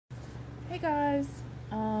Hey guys,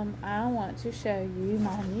 I want to show you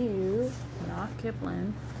my new, not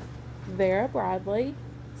Kipling, Vera Bradley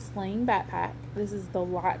sling backpack. This is the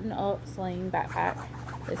lighten up sling backpack.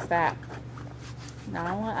 It's that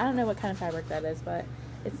nylon, I don't know what kind of fabric that is, but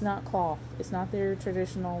it's not cloth. It's not their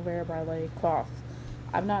traditional Vera Bradley cloth.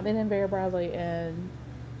 I've not been in Vera Bradley in,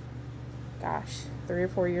 gosh, 3 or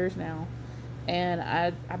 4 years now. And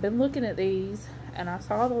I've been looking at these, and I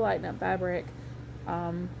saw the lighten up fabric,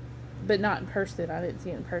 but not in person. I didn't see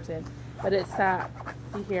it in person. But it's that,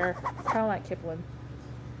 see here, kind of like Kipling.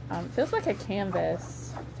 It feels like a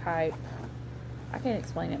canvas type. I can't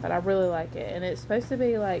explain it, but I really like it. And it's supposed to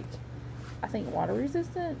be like, I think water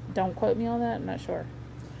resistant. Don't quote me on that, I'm not sure.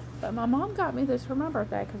 But my mom got me this for my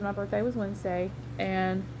birthday, because my birthday was Wednesday.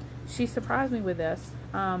 And she surprised me with this.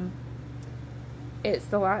 It's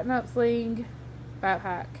the lighten up sling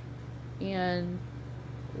backpack in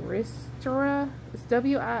Wistera. It's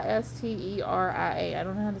Wisteria. I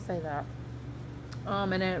don't know how to say that.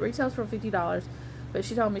 And it retails for $50, but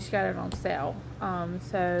she told me she got it on sale.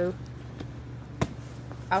 So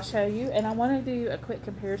I'll show you, and I want to do a quick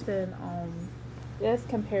comparison on this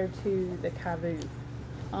compared to the kavu,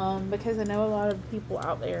 because I know a lot of people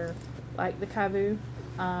out there like the kavu.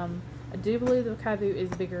 I do believe the kavu is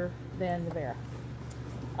bigger than the Vera.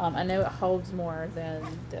 I know it holds more than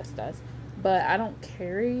this does, but I don't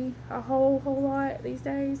carry a whole lot these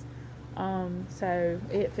days, so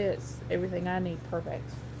it fits everything I need perfect.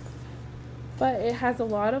 But it has a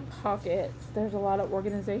lot of pockets. There's a lot of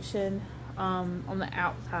organization on the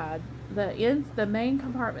outside. The main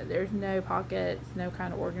compartment, there's no pockets, no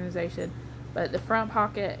kind of organization, but the front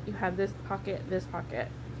pocket, you have this pocket,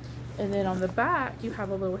 and then on the back you have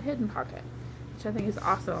a little hidden pocket, which I think is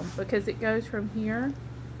awesome because it goes from here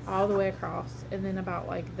all the way across, and then about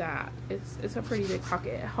like that. It's a pretty big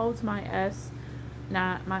pocket. It holds my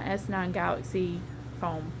S9 Galaxy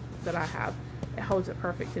foam that I have. It holds it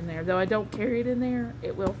perfect in there. Though I don't carry it in there,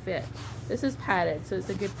 it will fit. This is padded, so it's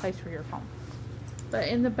a good place for your phone. But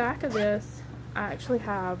in the back of this, I actually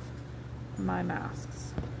have my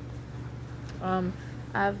masks. I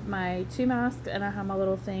have my 2 masks, and I have my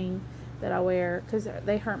little thing that I wear because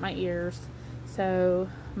they hurt my ears. So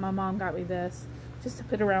my mom got me this just to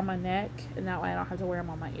put around my neck, and that way I don't have to wear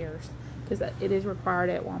them on my ears, because it is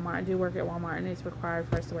required at Walmart. I do work at Walmart, and it's required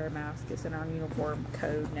for us to wear a mask. It's in our uniform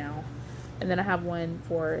code now. And then I have one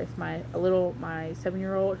for if my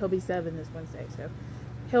 7-year-old, he'll be 7 this Wednesday, so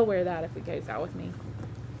he'll wear that if he goes out with me.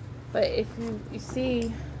 But if you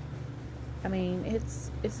see, I mean,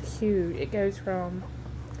 it's huge. It goes from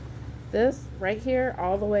this right here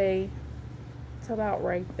all the way to about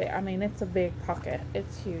right there. I mean, it's a big pocket.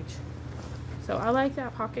 It's huge. So I like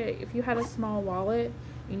that pocket. If you had a small wallet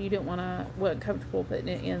and you wasn't comfortable putting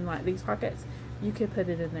it in like these pockets, you could put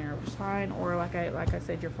it in there, which is fine. Or like I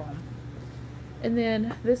said, your phone. And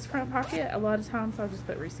then this front pocket, a lot of times I'll just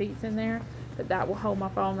put receipts in there, but that will hold my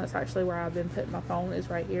phone. That's actually where I've been putting my phone, is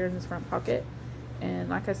right here in this front pocket. And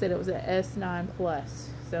like I said, it was an S9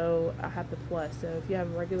 Plus, so I have the Plus. So if you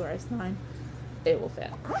have a regular S9, it will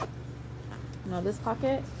fit. Now this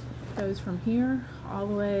pocket goes from here all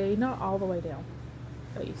the way, not all the way down,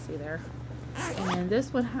 but you see there. And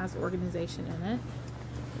this one has organization in it.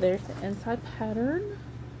 There's the inside pattern.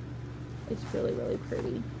 It's really, really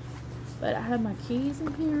pretty. But I have my keys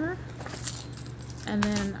in here, and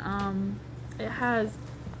then it has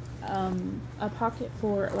a pocket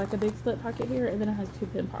for like a big split pocket here, and then it has 2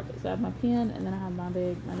 pen pockets. So I have my pen, and then I have my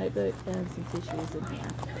notebook and some tissues in here.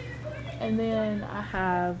 And then I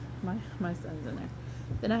have my son's in there.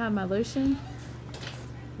 Then I have my lotion,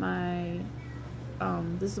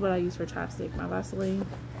 this is what I use for chapstick, my Vaseline,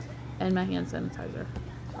 and my hand sanitizer.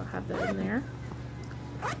 I'll have that in there.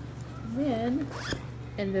 Then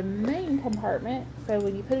in the main compartment, so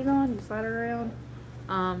when you put it on, you slide it around,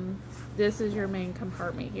 this is your main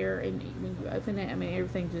compartment here, and when you open it, I mean,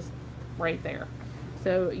 everything's just right there.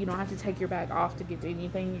 So you don't have to take your bag off to get to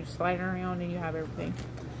anything. You just slide it around and you have everything.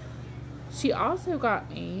 She also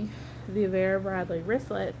got me the Vera Bradley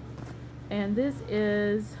wristlet, and this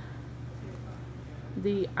is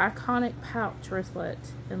the iconic pouch wristlet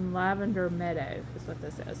in Lavender Meadow is what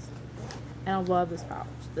this is. And I love this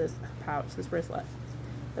wristlet.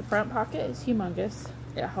 The front pocket is humongous.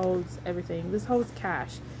 It holds everything. This holds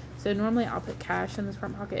cash. So normally I'll put cash in this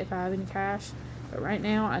front pocket if I have any cash, but right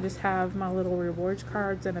now I just have my little rewards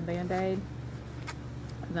cards and a band-aid,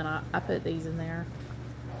 and then I put these in there.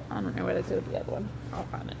 I don't know what I did with the other one. I'll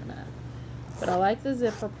find it in a minute. But I like the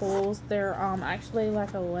zipper pulls. They're actually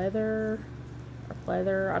like a leather,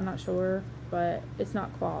 I'm not sure, but it's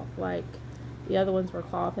not cloth like the other ones were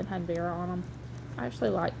cloth and had Vera on them. I actually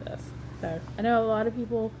like this. So I know a lot of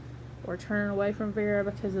people were turning away from Vera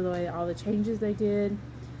because of the way all the changes they did,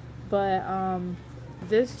 but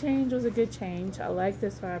this change was a good change. I like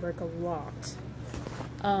this fabric a lot.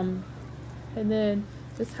 And then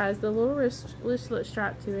this has the little wristlet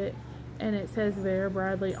strap to it, and it says Vera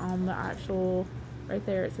Bradley on the actual, right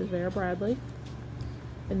there it says Vera Bradley.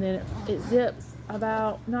 And then it zips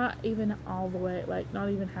about, not even all the way, like not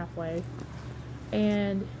even halfway.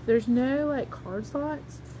 And there's no like card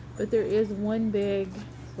slots, but there is one big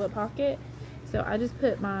slip pocket. So I just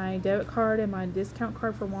put my debit card and my discount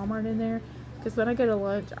card for Walmart in there, because when I go to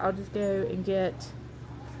lunch, I'll just go and get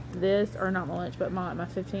this, or not my lunch, but my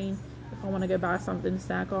 15. If I want to go buy something to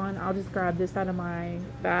snack on, I'll just grab this out of my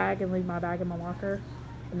bag and leave my bag in my locker,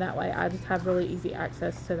 and that way I just have really easy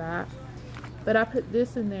access to that. But I put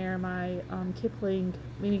this in there, my Kipling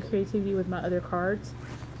Mini Creativity, with my other cards,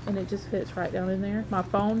 and it just fits right down in there. My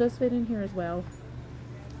phone does fit in here as well.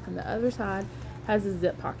 And the other side has a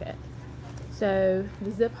zip pocket. So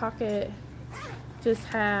the zip pocket just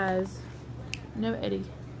has, no Eddie,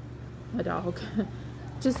 my dog,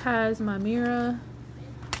 just has my mirror.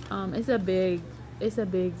 It's a big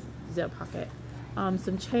zip pocket.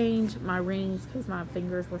 Some change, my rings, because my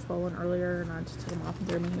fingers were swollen earlier and I just took them off and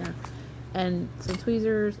threw them in here, and some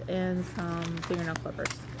tweezers and some fingernail clippers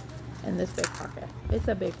in this big pocket. It's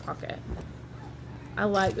a big pocket. I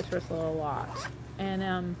like this wristlet a lot,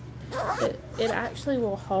 and it actually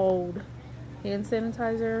will hold hand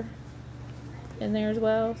sanitizer in there as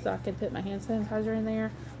well, so I can put my hand sanitizer in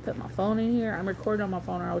there, put my phone in here. I'm recording on my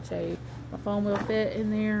phone, or I'll show you. My phone will fit in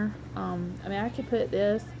there. I mean, I could put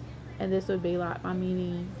this, and this would be like my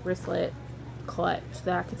mini wristlet clutch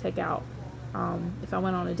that I could take out. If I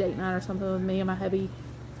went on a date night or something with me and my hubby,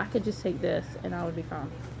 I could just take this and I would be fine,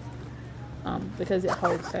 because it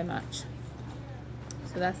holds so much.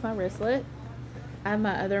 So that's my wristlet. I have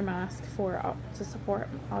my other mask to support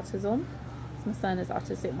autism. My son is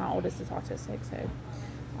autistic, my oldest is autistic, so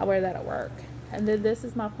I wear that at work. And then this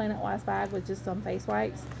is my Planet Wise bag with just some face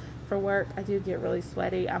wipes. For work, I do get really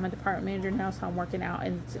sweaty. I'm a department manager now, so I'm working out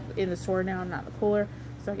in the store now, not the cooler,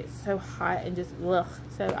 so I get so hot and just ugh.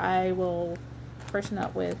 So I will freshen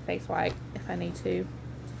up with face wipe if I need to.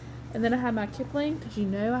 And then I have my Kipling, because you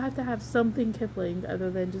know I have to have something Kipling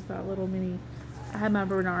other than just that little mini. I have my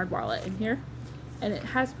Bernard wallet in here, and it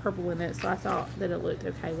has purple in it, so I thought that it looked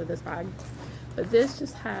okay with this bag. But this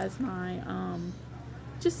just has my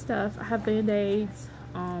just stuff. I have band-aids,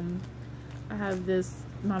 I have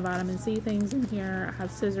my vitamin C things in here, I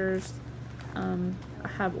have scissors, I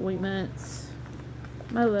have ointments,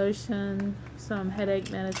 my lotion, some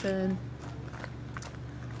headache medicine,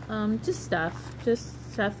 just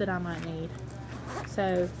stuff that I might need.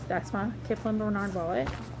 So that's my Kipling Bernard wallet.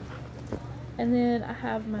 And then I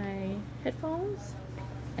have my headphones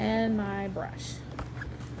and my brush.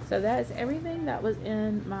 So that is everything that was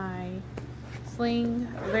in my Sling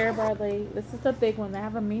Vera Bradley. This is the big one. They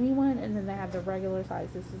have a mini one, and then they have the regular size.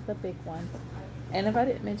 This is the big one. And if I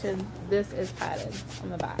didn't mention, this is padded on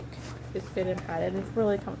the back. It's fitted padded. It's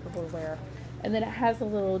really comfortable to wear. And then it has a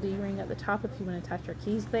little D-ring at the top if you want to attach your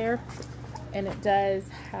keys there. And it does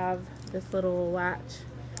have this little latch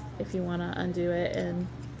if you want to undo it, and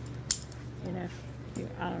you know,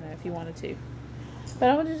 I don't know if you wanted to. But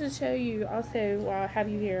I wanted to show you also, while I have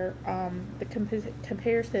you here, the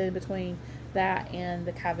comparison between that and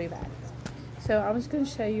the kavu bag. So I was going to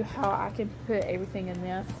show you how I can put everything in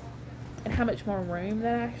this, and how much more room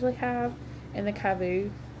that I actually have in the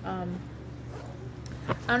kavu. I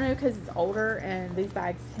don't know, because it's older and these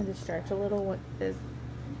bags tend to stretch a little,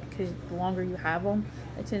 because the longer you have them,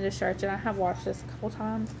 they tend to stretch. And I have washed this a couple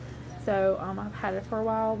times, so I've had it for a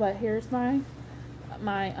while. But here's my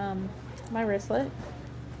wristlet,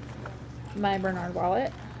 my Bernard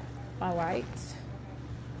wallet, my wipes.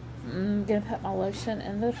 I'm gonna put my lotion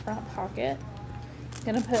in the front pocket.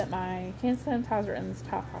 Gonna put my hand sanitizer in this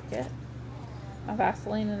top pocket, my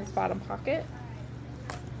Vaseline in this bottom pocket,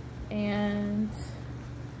 and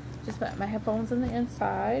just put my headphones in the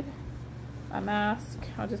inside. My mask,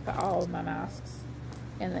 I'll just put all of my masks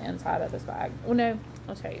in the inside of this bag. Oh no,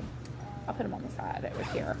 I'll tell you. I'll put them on the side over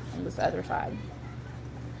here, on this other side.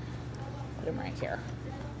 Put them right here.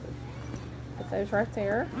 Put those right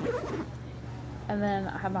there. And then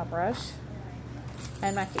I have my brush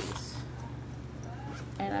and my keys.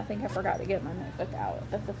 And I think I forgot to get my notebook out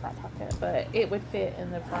of the front pocket, but it would fit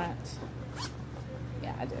in the front.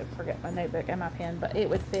 Yeah, I did forget my notebook and my pen, but it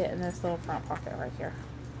would fit in this little front pocket right here.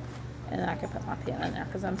 And then I can put my pen in there,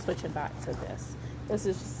 because I'm switching back to this. This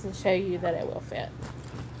is just to show you that it will fit.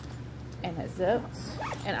 And it zips.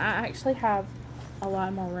 And I actually have a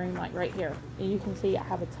lot more room, like right here. And you can see I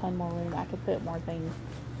have a ton more room. I could put more things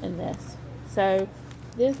in this. So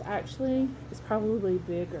this actually is probably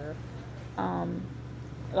bigger.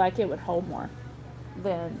 Like it would hold more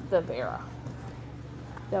than the Vera.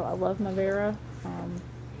 Though I love my Vera. I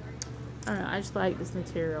don't know, I just like this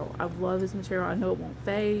material. I love this material. I know it won't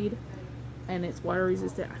fade, and it's water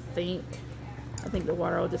resistant. I think the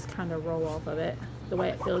water will just kind of roll off of it. The way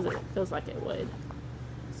it feels like it would.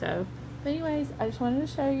 So, but anyways, I just wanted to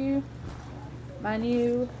show you my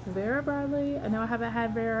new Vera Bradley. I know I haven't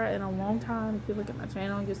had Vera in a long time. If you look at my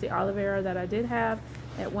channel, you'll see all the Vera that I did have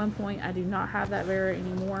at one point. I do not have that Vera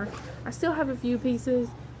anymore. I still have a few pieces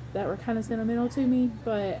that were kind of sentimental to me,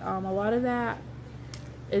 but a lot of that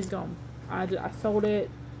is gone. I sold it,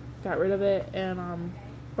 got rid of it, and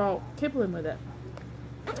bought Kipling with it.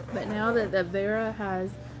 But now that the Vera has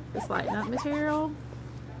this lighten up material,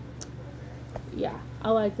 yeah,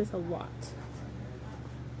 I like this a lot.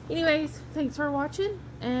 Anyways, thanks for watching,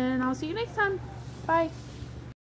 and I'll see you next time. Bye.